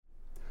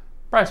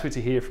Bryce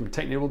Whitty here from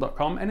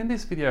technibble.com, and in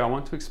this video I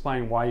want to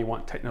explain why you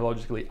want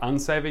technologically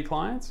unsavvy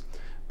clients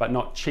but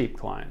not cheap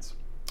clients.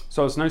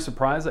 So it's no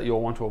surprise that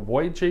you'll want to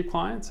avoid cheap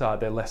clients.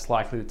 They're less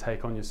likely to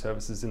take on your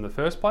services in the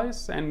first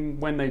place, and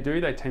when they do,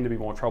 they tend to be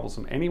more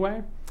troublesome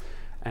anyway.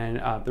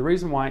 And the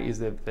reason why is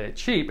that they're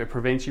cheap. It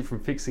prevents you from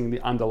fixing the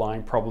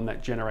underlying problem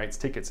that generates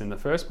tickets in the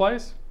first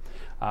place.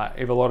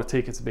 If a lot of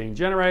tickets are being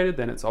generated,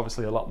 then it's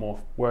obviously a lot more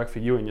work for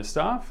you and your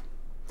staff.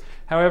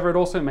 However, it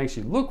also makes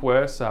you look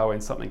worse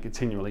when something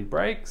continually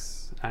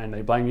breaks and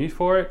they blame you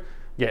for it.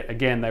 Yet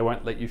again, they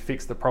won't let you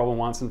fix the problem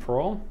once and for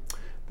all.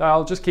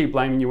 They'll just keep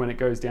blaming you when it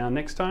goes down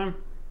next time.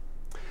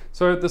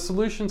 So the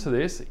solution to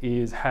this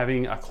is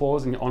having a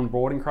clause in your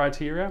onboarding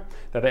criteria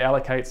that they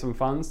allocate some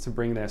funds to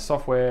bring their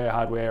software,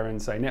 hardware,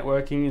 and say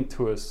networking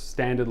into a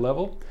standard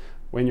level.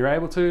 When you're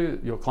able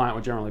to, your client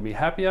will generally be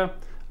happier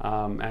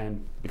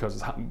and because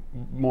it's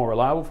more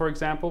reliable, for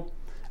example.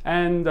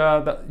 And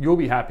that you'll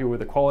be happy with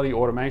the quality,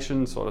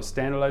 automation, sort of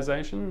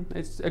standardization.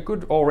 It's a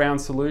good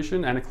all-round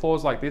solution, and a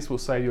clause like this will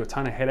save you a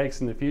ton of headaches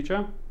in the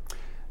future.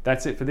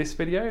 That's it for this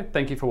video.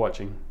 Thank you for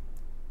watching.